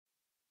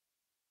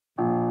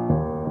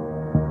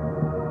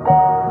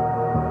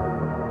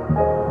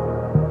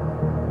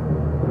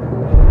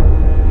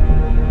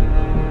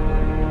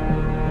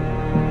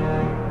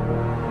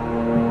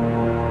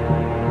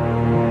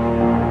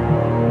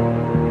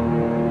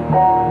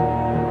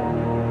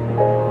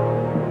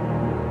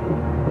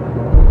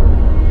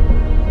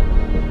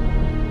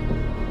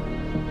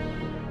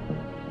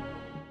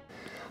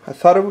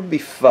thought it would be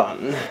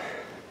fun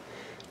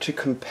to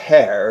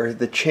compare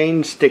the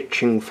chain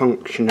stitching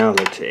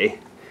functionality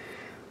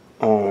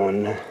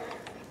on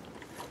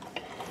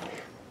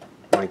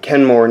my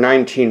Kenmore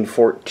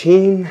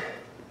 1914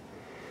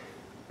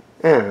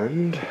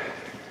 and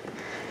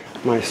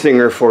my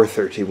Singer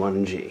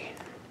 431G.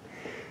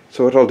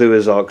 So what I'll do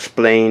is I'll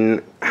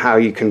explain how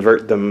you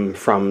convert them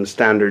from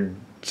standard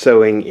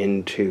sewing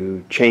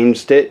into chain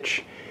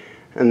stitch,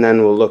 and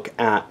then we'll look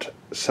at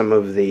some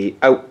of the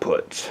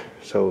outputs,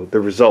 so the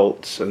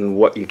results and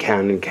what you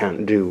can and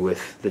can't do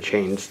with the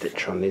chain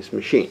stitch on these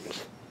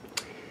machines.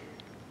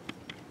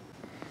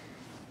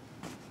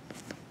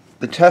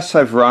 The tests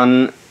I've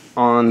run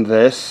on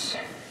this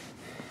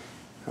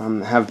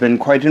have been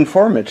quite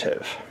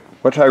informative.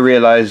 What I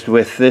realized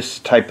with this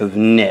type of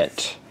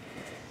knit,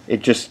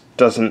 it just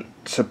doesn't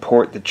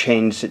support the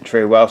chain stitch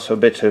very well, so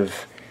this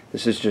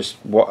is just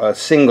a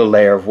single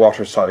layer of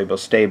water-soluble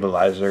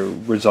stabilizer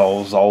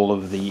resolves all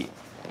of the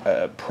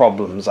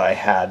problems I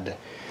had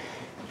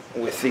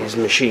with these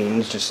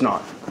machines just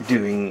not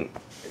doing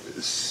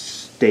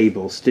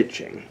stable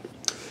stitching.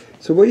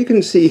 So what you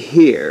can see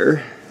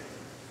here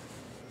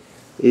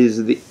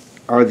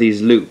are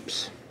these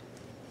loops.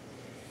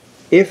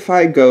 If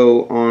I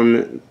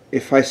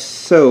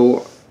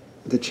sew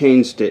the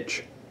chain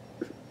stitch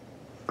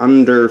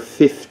under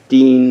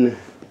 15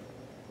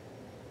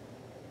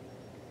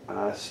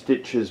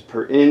 stitches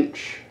per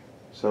inch,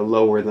 so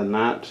lower than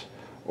that,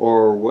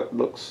 or what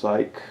looks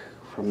like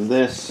from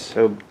this,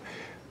 so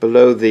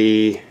below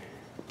the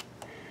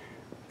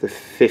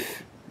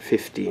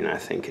 15, I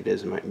think it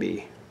is, it might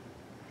be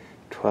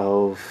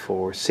 12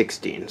 or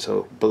 16,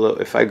 so below,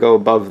 if I go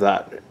above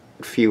that,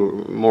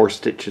 few more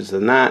stitches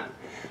than that,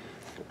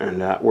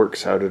 and that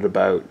works out at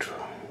about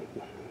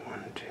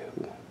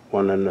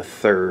 1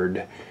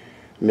 1/3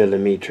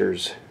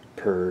 millimeters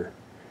per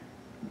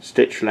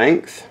stitch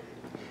length.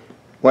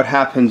 What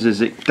happens is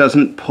it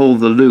doesn't pull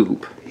the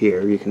loop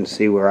here. You can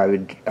see where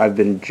I've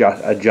been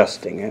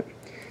adjusting it,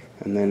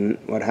 and then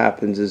what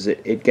happens is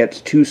it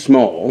gets too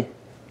small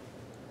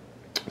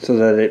so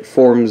that it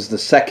forms the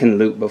second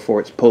loop before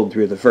it's pulled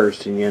through the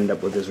first, and you end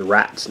up with this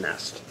rat's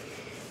nest.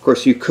 Of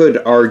course, you could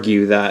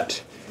argue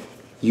that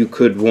you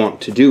could want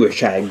to do a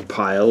shag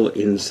pile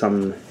in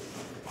some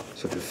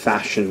sort of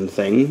fashion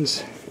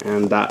things,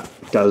 and that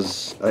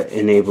does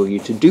enable you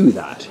to do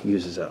that. It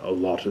uses a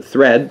lot of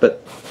thread,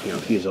 but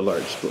if you use a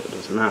large spool, it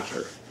doesn't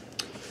matter.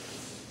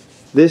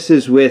 This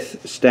is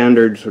with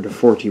standard sort of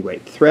 40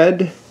 weight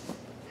thread,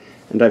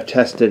 and I've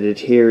tested it.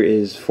 Here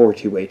is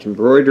 40 weight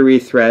embroidery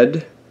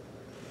thread,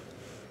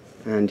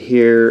 and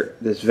here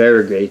this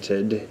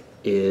variegated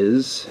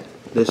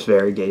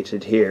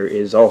here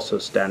is also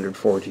standard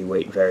 40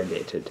 weight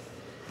variegated.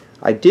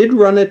 I did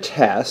run a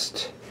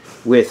test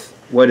with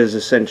what is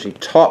essentially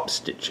top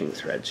stitching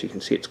thread, so you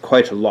can see it's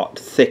quite a lot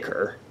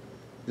thicker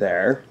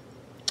there,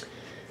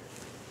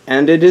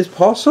 and it is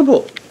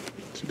possible.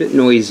 It's a bit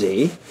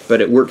noisy,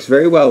 but it works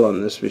very well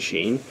on this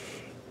machine.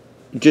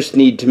 You just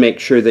need to make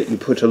sure that you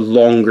put a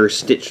longer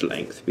stitch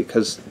length,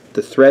 because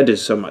the thread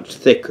is so much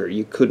thicker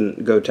you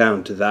couldn't go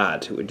down to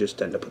that. It would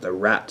just end up with a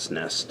rat's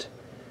nest.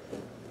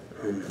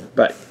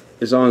 But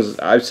as long as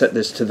I've set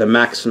this to the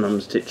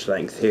maximum stitch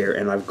length here,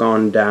 and I've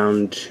gone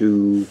down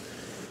to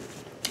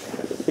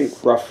I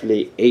think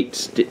roughly 8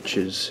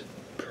 stitches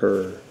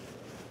per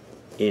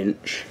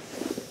inch,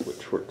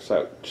 which works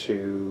out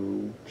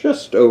to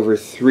just over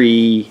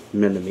 3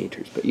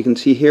 millimeters. But you can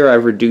see here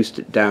I've reduced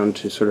it down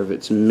to sort of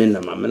its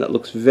minimum, and it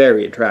looks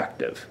very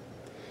attractive.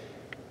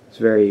 It's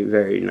very,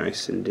 very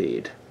nice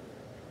indeed.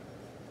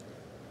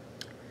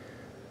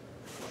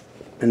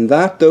 And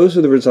those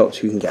are the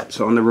results you can get.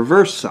 So on the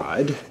reverse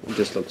side, it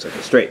just looks like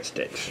a straight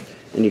stitch.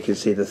 And you can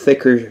see the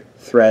thicker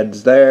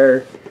threads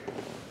there,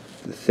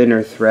 the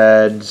thinner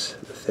threads,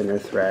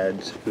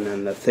 and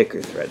then the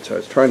thicker threads. So I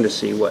was trying to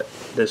see what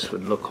this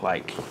would look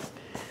like,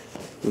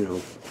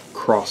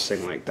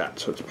 crossing like that.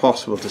 So it's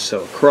possible to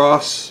sew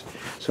across.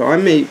 So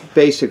I'm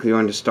basically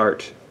going to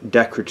start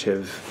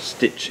decorative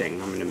stitching.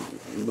 I'm going to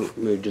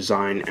move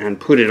design and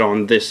put it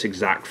on this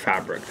exact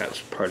fabric. That's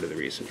part of the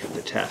reason for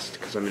the test,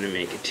 because I'm going to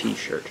make a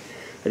t-shirt.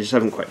 I just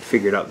haven't quite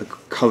figured out the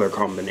color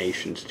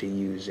combinations to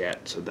use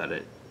yet so that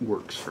it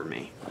works for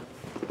me.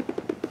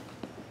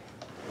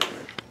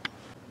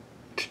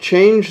 To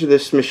change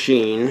this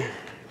machine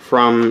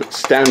from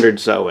standard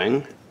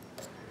sewing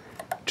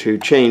to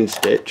chain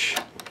stitch,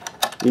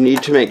 you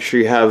need to make sure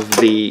you have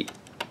the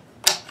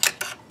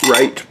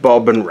right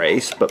bobbin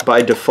race, but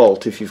by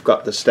default, if you've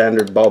got the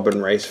standard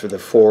bobbin race for the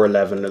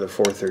 411 or the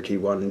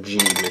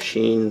 431G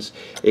machines,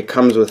 it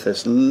comes with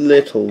this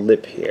little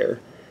lip here,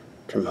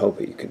 which I'm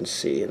hoping you can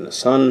see in the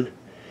sun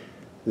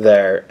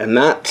there, and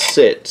that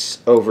sits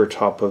over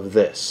top of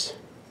this.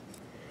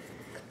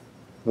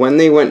 When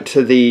they went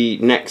to the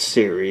next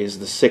series,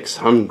 the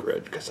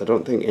 600, because I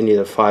don't think any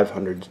of the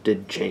 500s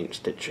did chain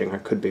stitching, I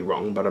could be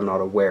wrong, but I'm not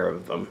aware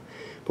of them.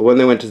 But when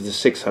they went to the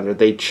 600,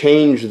 they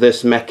changed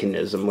this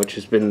mechanism, which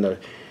has been the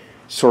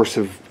source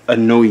of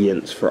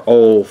annoyance for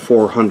all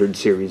 400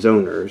 series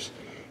owners,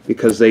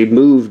 because they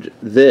moved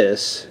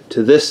this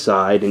to this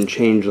side and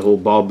changed the whole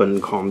bobbin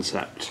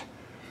concept.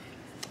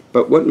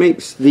 But what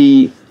makes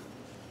the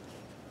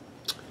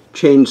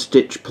chain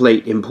stitch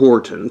plate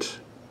important,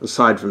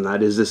 aside from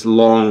that, is this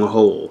long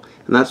hole.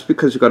 And that's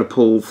because you've got to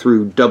pull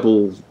through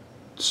double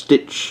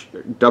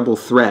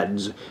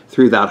threads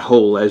through that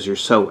hole as you're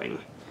sewing.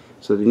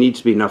 So there needs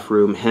to be enough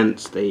room,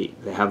 hence they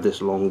have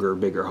this longer,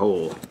 bigger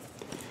hole.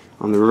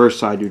 On the reverse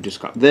side you've just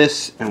got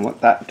this, and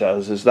what that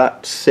does is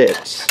that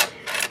sits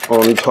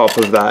on top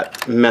of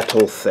that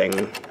metal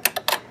thing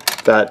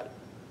that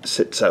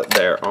sits out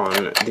there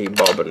on the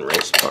bobbin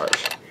race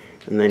part.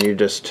 And then you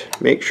just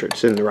make sure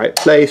it's in the right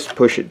place,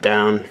 push it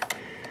down,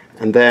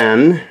 and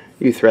then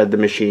you thread the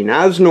machine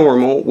as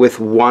normal with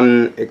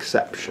one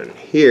exception.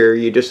 Here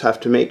you just have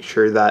to make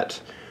sure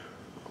that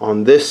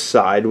on this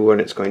side, when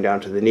it's going down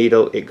to the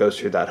needle, it goes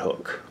through that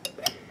hook.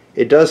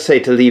 It does say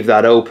to leave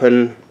that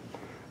open,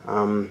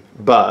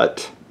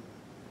 but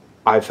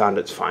I found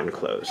it's fine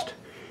closed.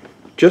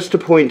 Just a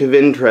point of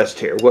interest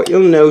here, what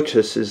you'll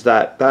notice is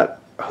that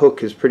that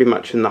hook is pretty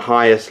much in the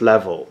highest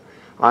level.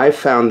 I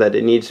found that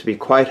it needs to be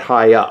quite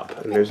high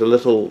up, and there's a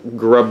little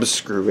grub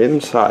screw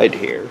inside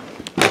here,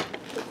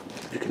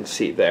 you can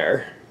see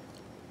there,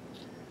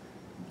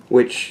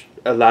 which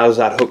allows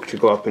that hook to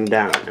go up and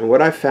down. And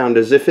what I found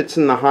is if it's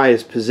in the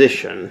highest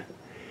position,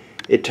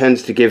 it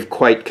tends to give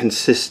quite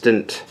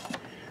consistent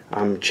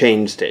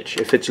chain stitch.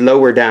 If it's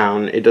lower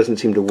down, it doesn't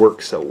seem to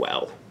work so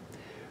well.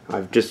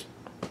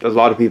 A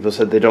lot of people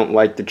said they don't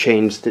like the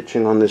chain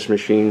stitching on this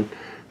machine,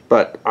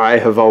 but I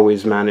have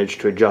always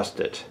managed to adjust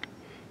it.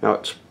 Now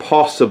it's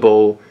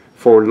possible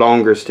for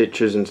longer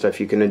stitches and stuff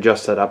you can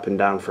adjust that up and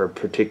down for a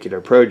particular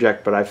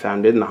project, but I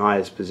found in the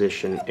highest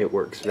position it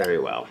works very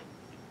well.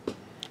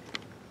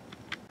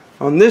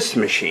 On this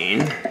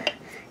machine,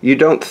 you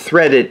don't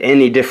thread it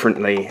any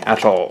differently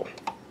at all.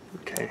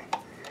 Okay,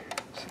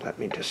 so let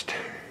me just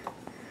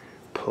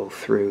pull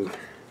through.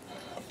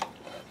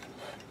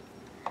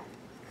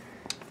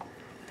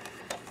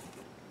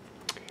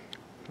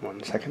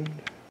 One second.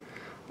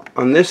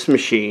 On this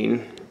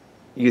machine,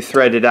 you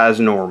thread it as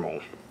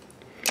normal.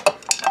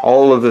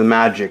 All of the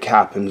magic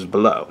happens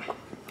below.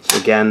 So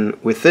again,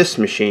 with this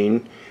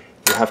machine,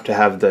 you have to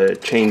have the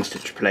chain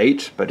stitch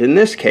plate, but in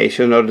this case,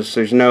 you'll notice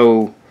there's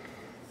no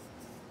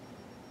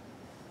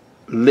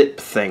lip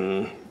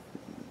thing.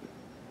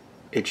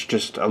 It's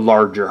just a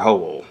larger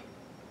hole.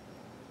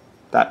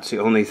 That's the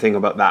only thing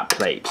about that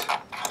plate.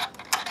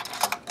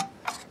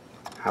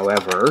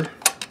 However,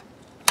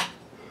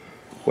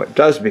 what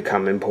does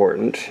become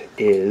important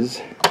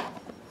is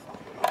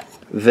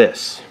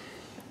this.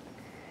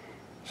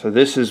 So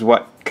this is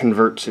what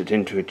converts it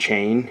into a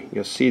chain.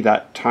 You'll see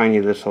that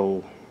tiny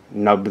little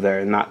nub there,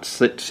 and that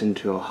slits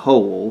into a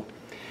hole.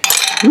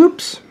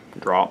 Whoops!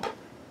 Drop.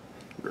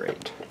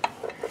 Great.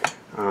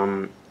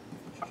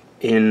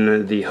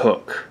 In the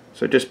hook.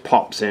 So it just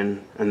pops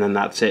in, and then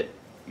that's it.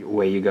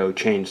 Away you go,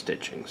 chain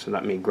stitching. So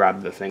let me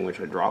grab the thing which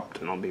I dropped,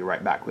 and I'll be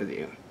right back with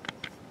you.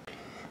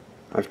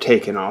 I've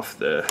taken off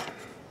the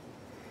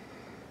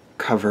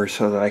cover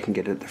so that I can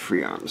get at the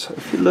free arm. So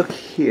if you look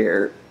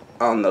here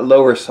on the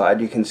lower side,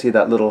 you can see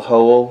that little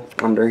hole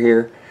under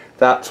here.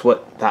 That's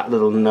what that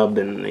little nub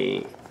in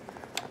the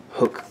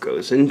hook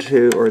goes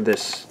into, or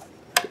this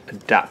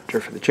adapter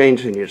for the chain,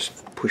 and you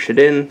just push it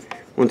in.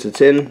 Once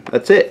it's in,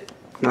 that's it.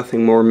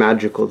 Nothing more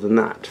magical than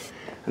that.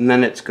 And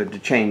then it's good to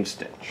chain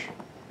stitch.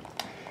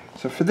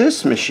 So for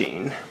this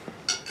machine,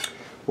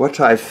 what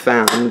I've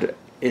found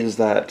is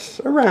that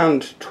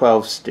around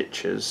 12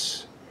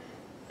 stitches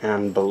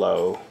and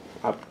below,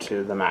 up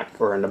to the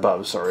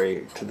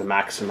to the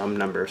maximum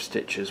number of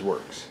stitches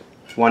works.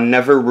 One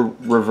never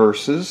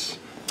reverses.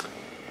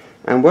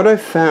 And what I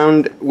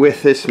found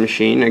with this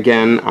machine,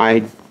 again,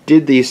 I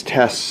did these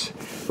tests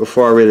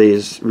before I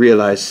really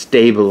realized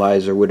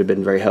stabilizer would have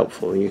been very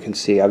helpful. And you can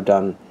see I've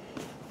done,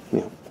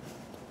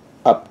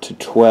 up to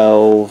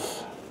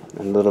 12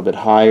 and a little bit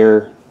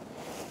higher,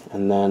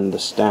 and then the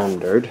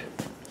standard.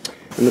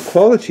 And the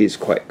quality is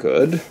quite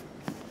good,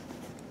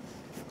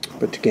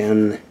 but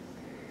again,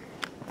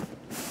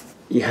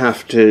 you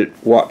have to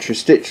watch your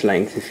stitch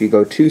length. If you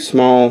go too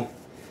small,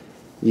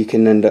 you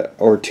can end up,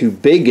 or too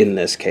big in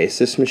this case,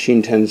 this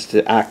machine tends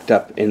to act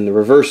up in the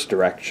reverse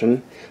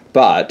direction,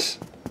 but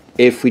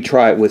if we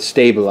try it with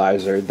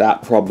stabilizer,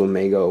 that problem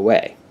may go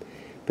away.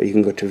 But you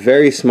can go to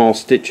very small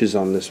stitches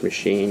on this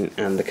machine,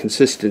 and the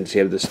consistency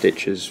of the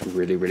stitch is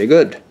really, really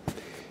good.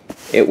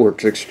 It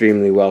works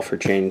extremely well for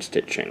chain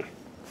stitching.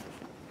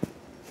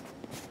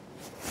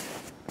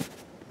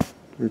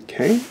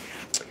 Okay.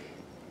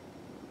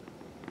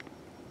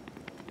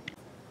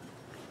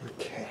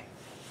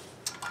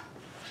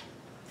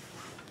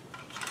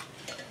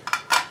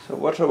 So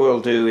what I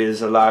will do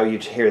is allow you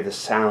to hear the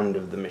sound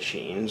of the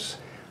machines.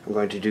 I'm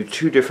going to do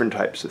two different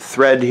types of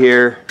thread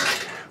here.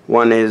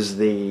 One is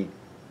the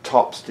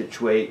top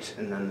stitch weight,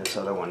 and then this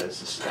other one is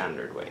the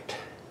standard weight.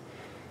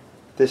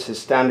 This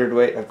is standard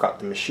weight. I've got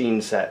the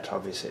machine set.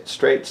 Obviously it's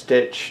straight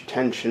stitch,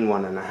 tension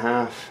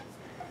 1.5,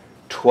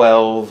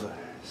 12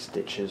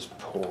 stitches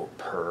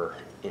per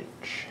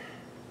inch.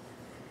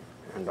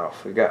 And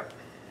off we go.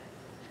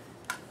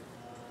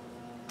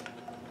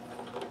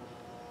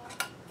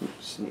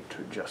 Just need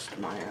to adjust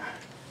my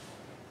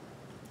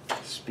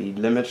speed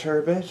limiter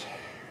a bit.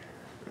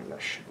 And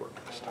that should work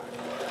this time.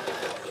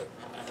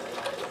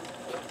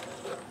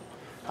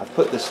 I've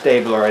put the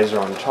stabilizer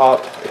on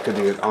top. It could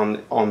be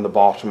on the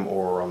bottom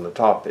or on the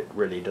top. It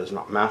really does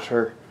not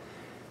matter.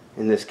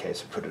 In this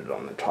case, I put it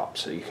on the top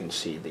so you can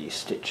see the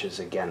stitches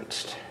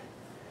against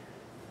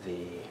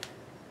the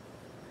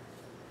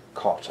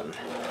cotton.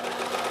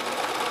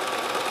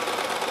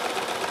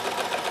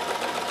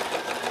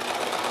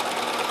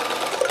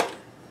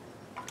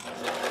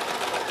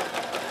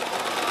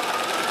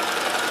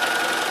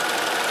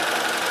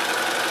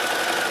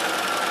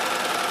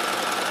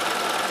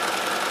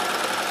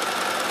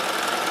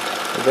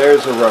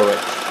 There's a row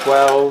at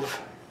 12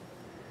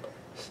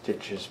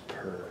 stitches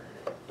per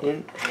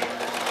inch.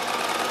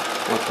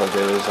 What I'll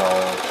do is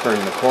I'll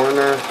turn the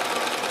corner,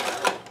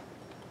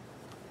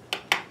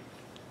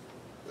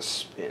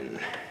 spin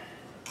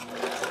a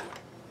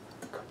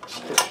couple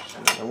stitches,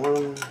 another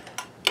one,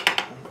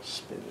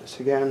 spin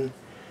this again.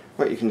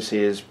 What you can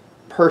see is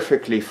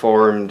perfectly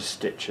formed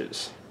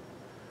stitches,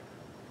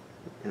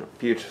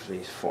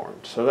 beautifully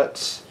formed. So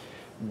let's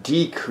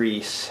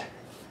decrease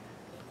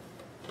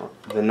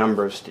the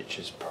number of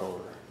stitches per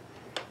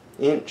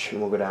inch,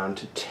 and we'll go down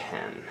to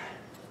 10.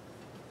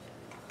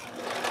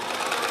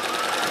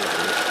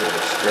 Just go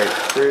straight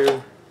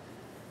through.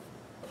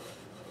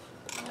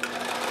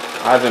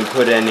 I haven't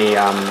put any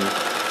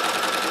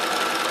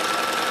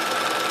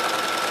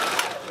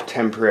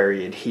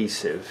temporary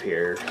adhesive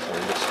here, so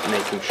I'm just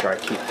making sure I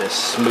keep this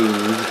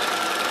smooth.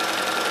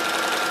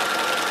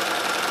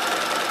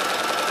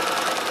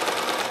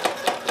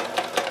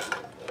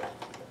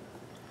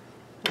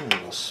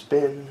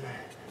 Spin,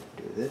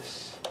 do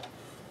this,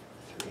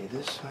 3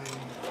 this way.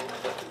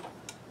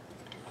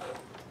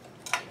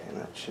 Okay,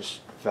 let's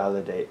just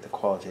validate the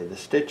quality of the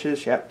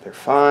stitches. Yep, they're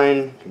fine.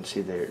 You can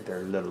see they're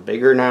a little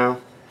bigger now.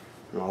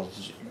 And I'll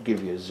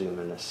give you a zoom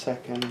in a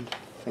second.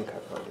 I think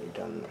I've already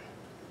done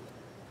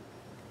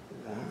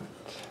that.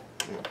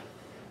 Yeah.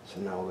 So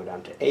now we'll go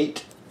down to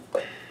 8.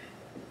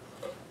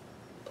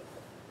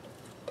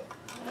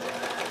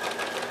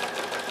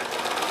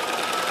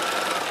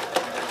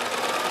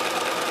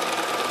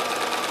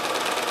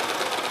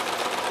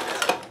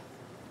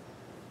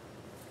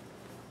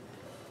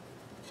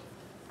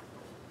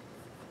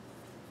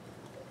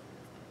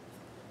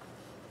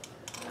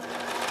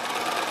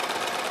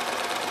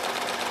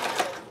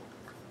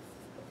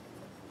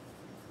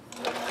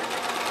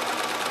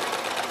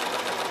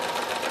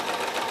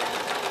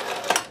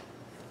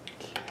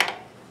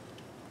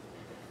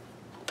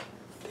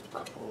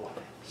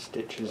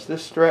 Stitches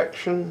this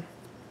direction.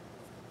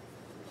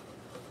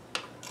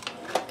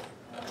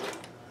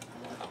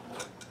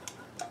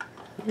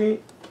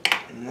 Right.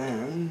 And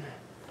then,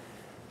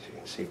 as you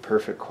can see,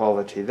 perfect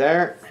quality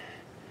there.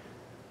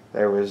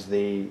 There was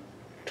the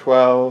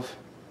 12,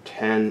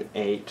 10,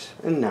 8,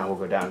 and now we'll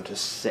go down to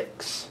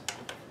 6.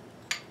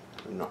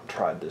 I've not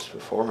tried this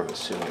before. I'm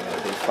assuming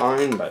it'll be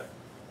fine, but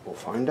we'll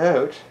find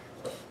out.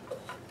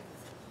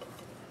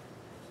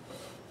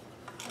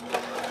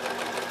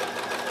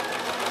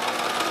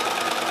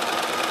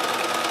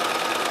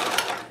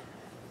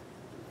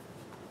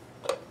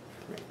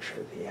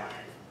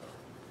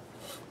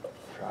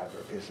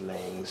 Fabric is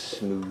laying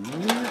smooth.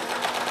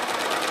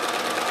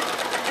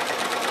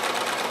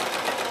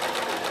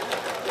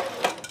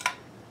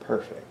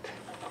 Perfect.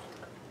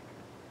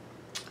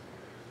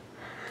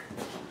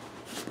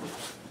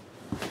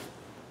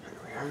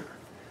 There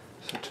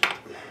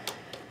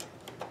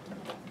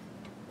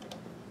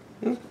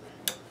we are.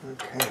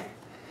 Okay.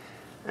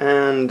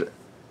 And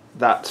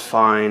that's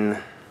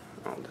fine.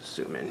 I'll just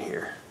zoom in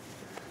here.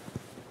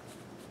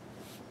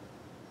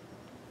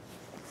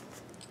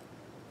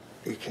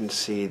 You can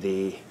see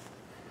the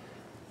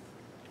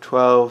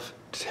 12,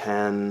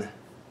 10,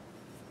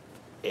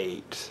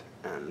 8,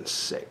 and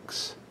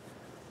 6.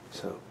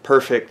 So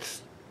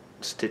perfect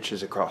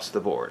stitches across the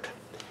board.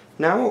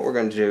 Now what we're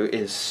going to do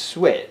is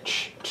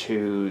switch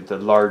to the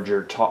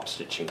larger top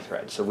stitching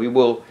thread. So we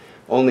will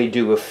only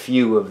do a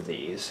few of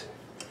these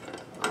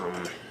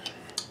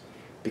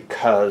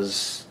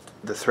because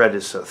the thread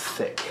is so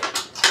thick.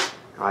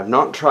 I've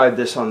not tried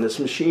this on this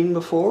machine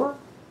before.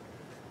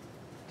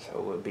 So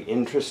it will be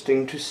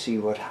interesting to see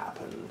what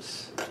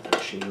happens, if the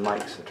machine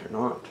likes it or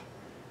not.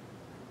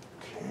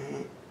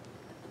 Okay.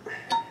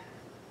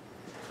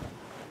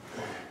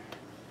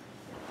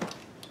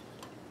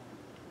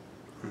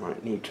 I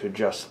might need to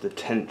adjust the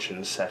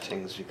tension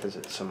settings because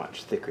it's so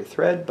much thicker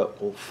thread, but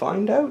we'll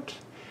find out.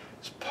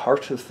 It's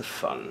part of the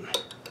fun.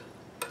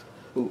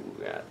 Ooh,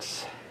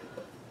 that's...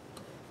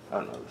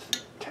 Oh no, the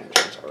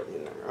tension's already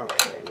in there.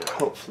 Okay, now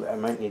hopefully I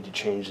might need to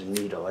change the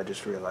needle. I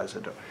just realized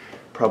I don't...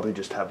 Probably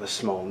just have a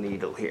small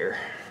needle here.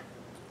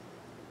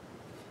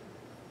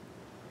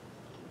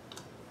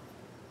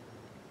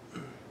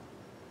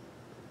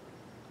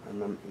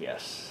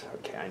 Yes,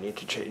 okay, I need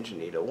to change the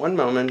needle. One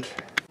moment.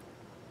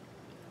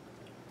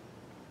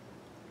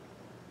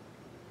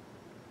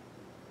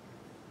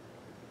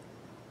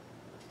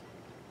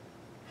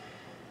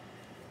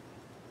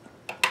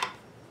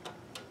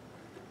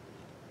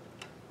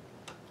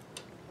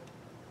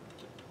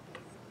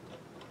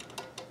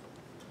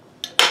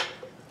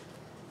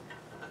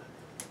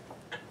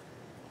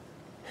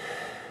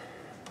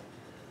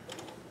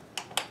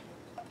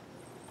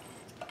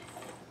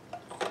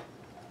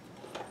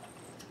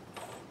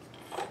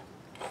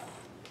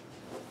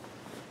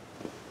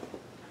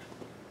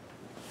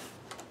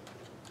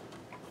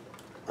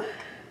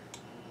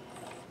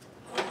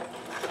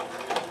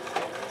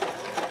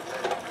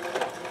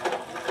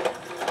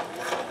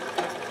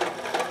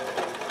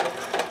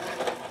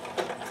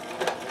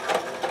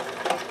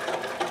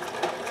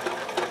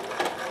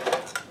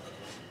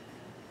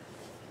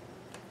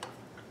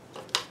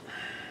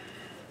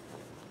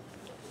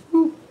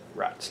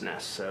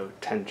 nest, so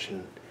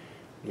tension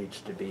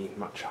needs to be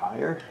much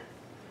higher.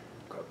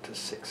 Go up to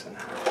 6.5.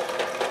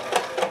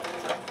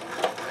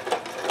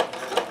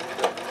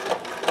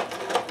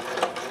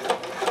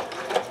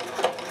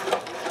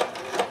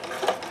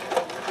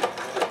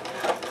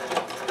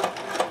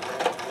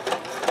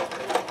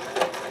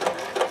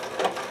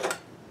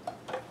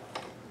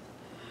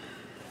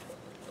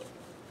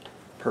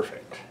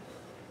 Perfect.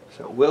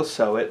 So we'll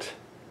sew it.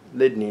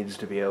 Lid needs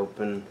to be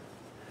open.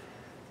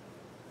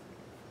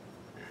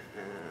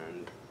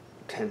 And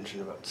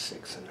tension about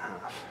 6.5.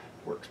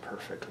 Works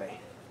perfectly.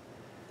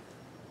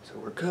 So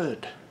we're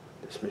good.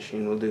 This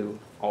machine will do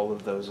all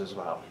of those as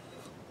well.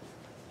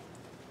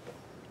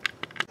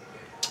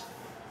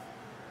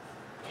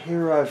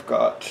 Here I've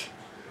got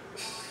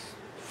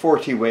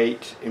 40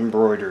 weight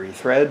embroidery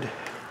thread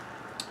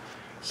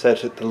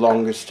set at the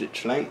longest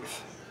stitch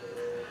length,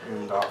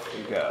 and off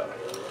we go.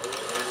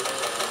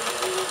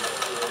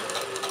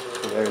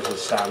 So there's the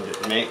sound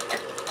it makes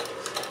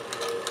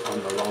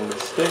on the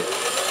longest stitch.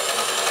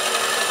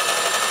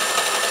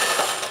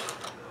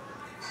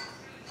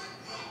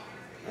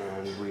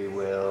 And we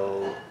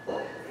will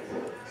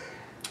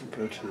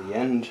go to the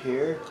end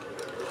here.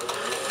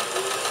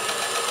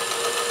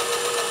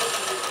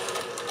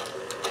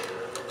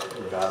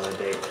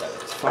 Validate that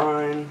it's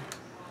fine.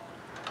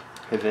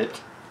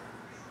 Pivot.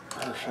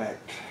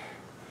 Perfect.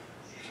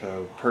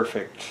 So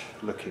perfect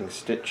looking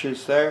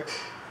stitches there.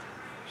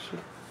 So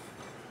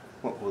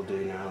what we'll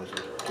do now is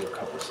we'll do a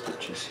couple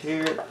stitches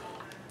here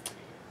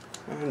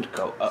and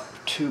go up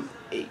to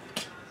 8.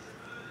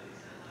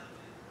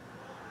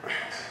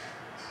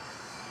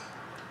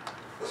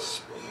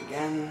 Spin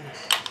again.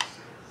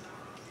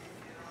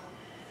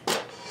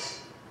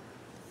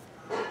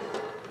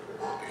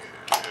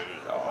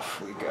 And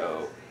off we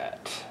go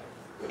at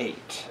 8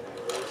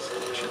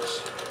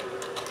 stitches.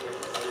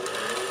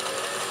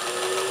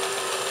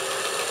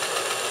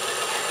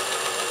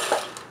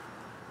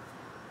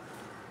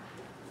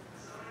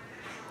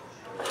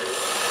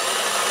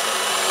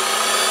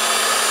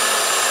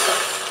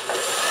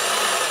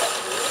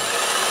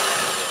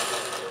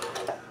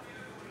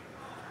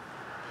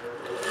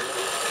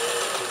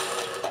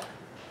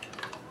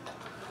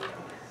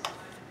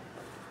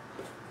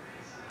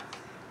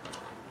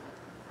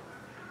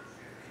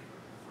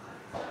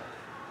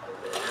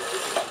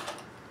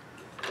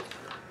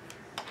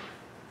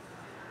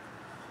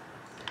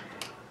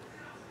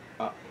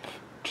 Up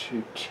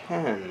to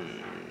 10.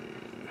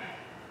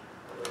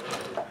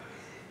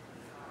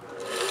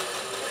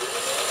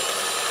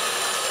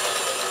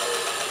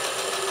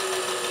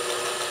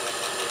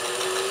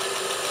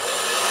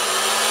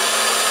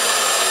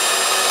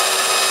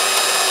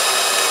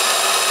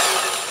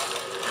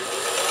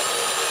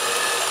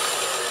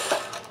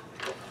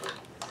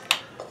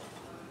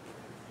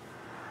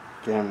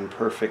 Again,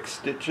 perfect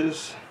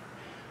stitches.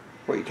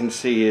 What you can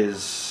see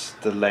is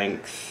the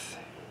length,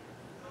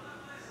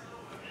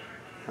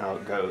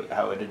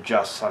 how it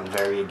adjusts on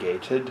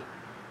variegated.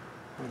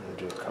 I'm going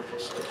to do a couple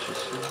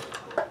stitches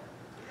here.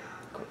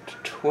 Go up to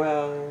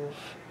 12.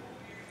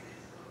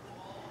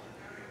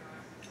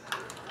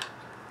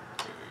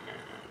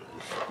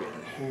 Spin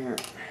here.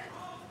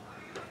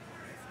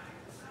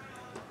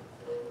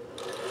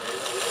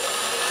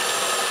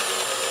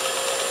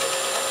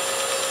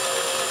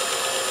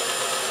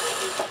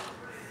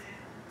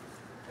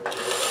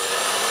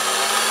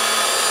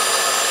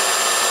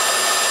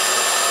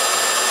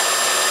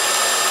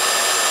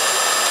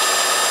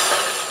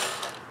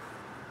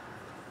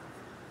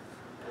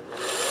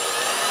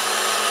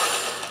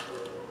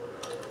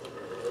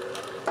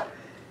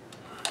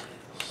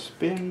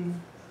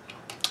 Spin,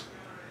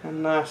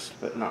 and last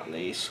but not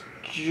least,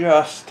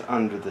 just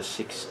under the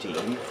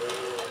 16,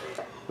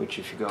 which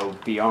if you go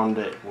beyond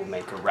it will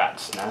make a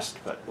rat's nest,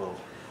 but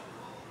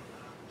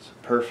it's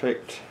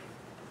perfect.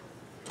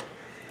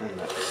 And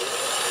let's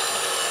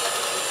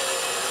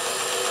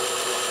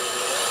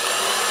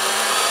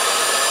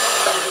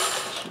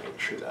just make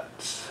sure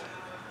that's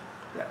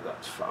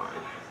fine.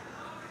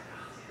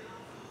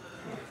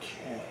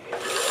 Okay.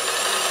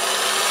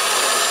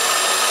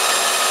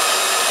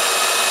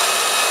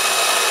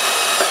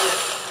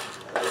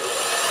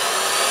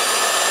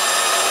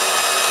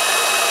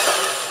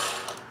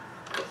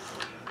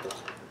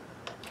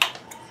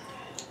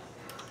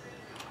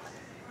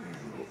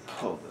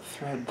 Pull the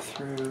thread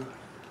through,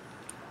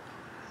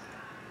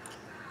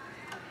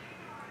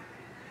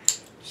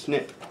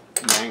 snip,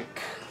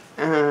 yank,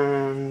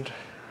 and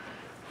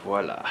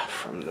voila,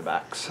 from the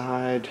back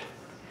side.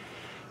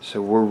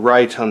 So we're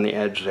right on the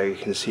edge there. You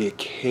can see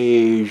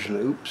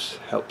occasionally, oops,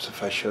 helps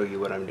if I show you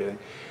what I'm doing.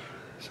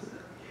 So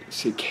you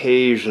see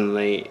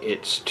occasionally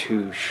it's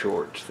too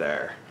short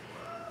there.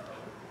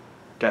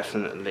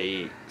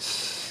 Definitely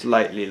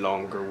slightly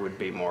longer would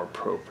be more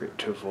appropriate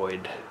to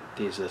avoid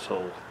these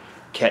little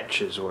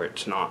catches where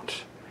it's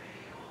not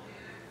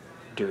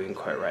doing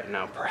quite right.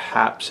 Now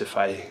perhaps if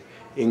I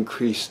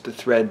increase the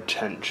thread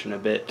tension a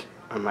bit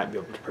I might be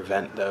able to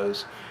prevent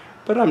those,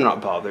 but I'm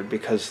not bothered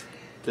because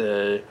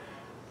the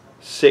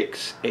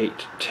 6,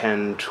 8,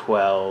 10,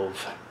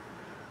 12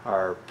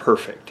 are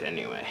perfect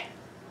anyway.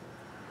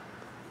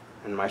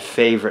 And my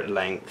favorite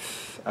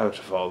length out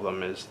of all of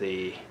them is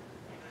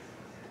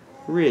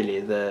really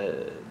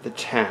the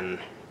 10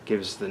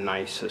 gives the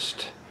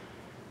nicest.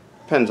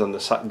 Depends on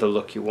the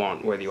look you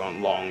want, whether you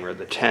want long, or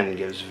the 10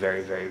 gives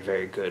very, very,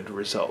 very good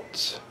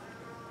results.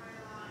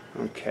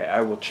 Okay,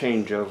 I will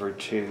change over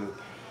to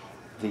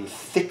the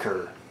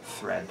thicker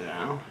thread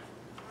now.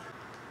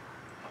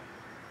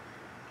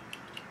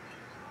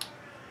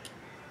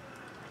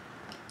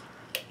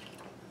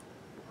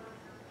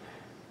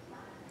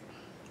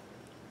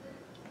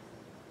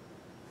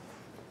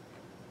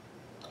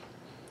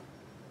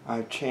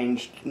 I've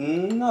changed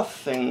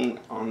nothing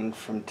on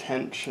from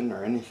tension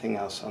or anything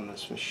else on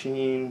this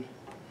machine.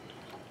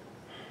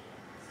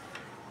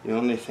 The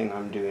only thing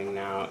I'm doing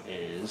now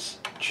is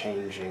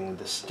changing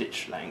the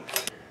stitch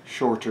length.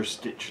 Shorter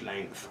stitch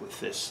length with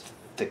this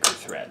thicker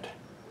thread.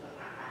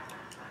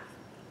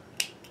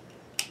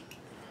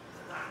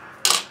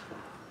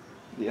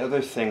 The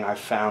other thing I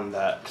found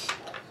that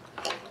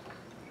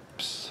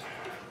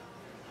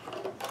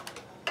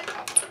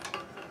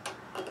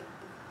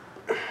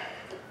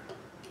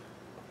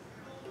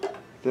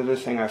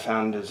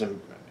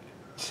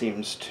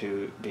seems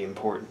to be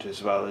important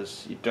as well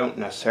is you don't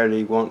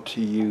necessarily want to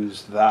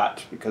use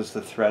that because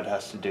the thread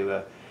has to do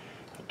a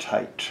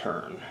tight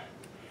turn.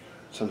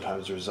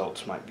 Sometimes the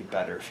results might be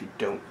better if you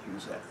don't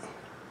use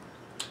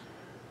it.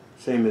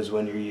 Same as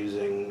when you're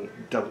using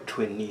double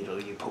twin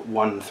needle, you put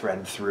one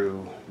thread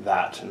through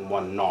that and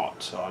one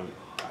not, so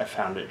I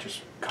found it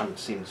just kind of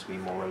seems to be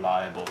more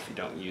reliable if you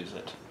don't use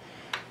it.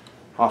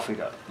 Off we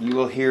go. You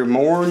will hear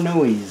more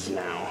noise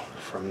now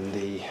from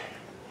the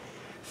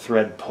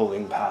thread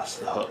pulling past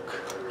the hook.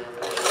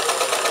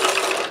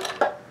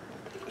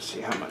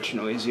 See how much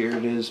noisier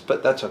it is,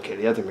 but that's okay,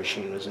 the other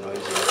machine was noisier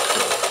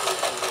too.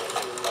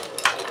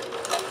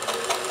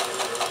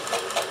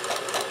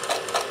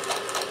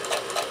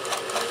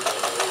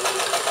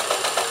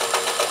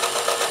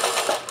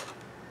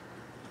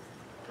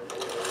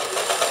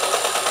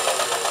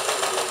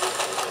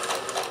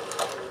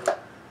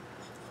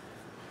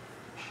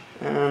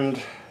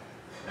 And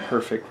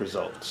perfect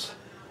results.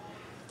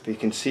 But you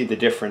can see the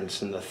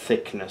difference in the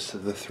thickness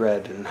of the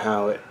thread and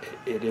how it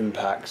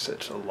impacts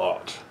it a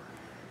lot.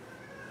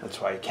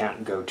 That's why you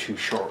can't go too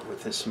short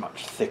with this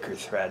much thicker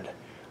thread.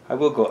 I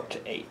will go up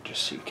to 8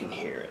 just so you can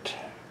hear it.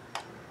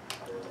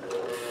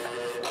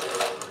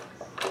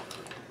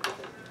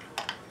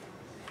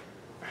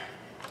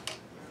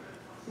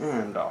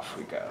 And off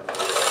we go.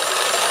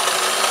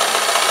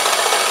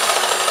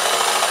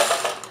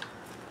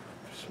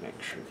 Just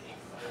make sure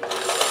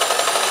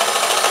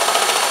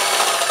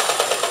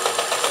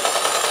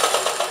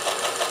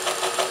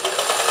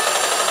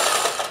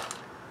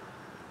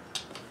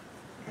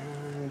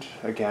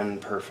again,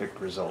 perfect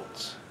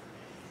results.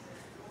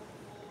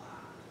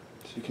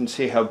 So you can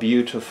see how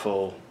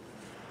beautiful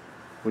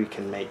we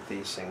can make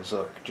these things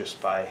look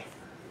just by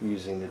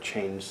using the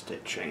chain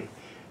stitching.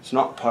 It's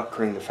not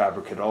puckering the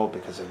fabric at all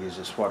because I've used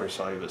this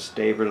water-soluble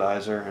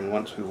stabilizer, and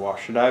once we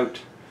wash it out,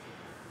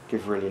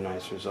 give really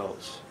nice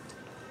results.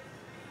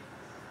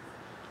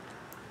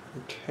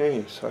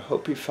 Okay, so I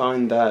hope you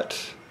found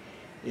that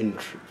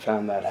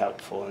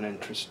helpful and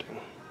interesting.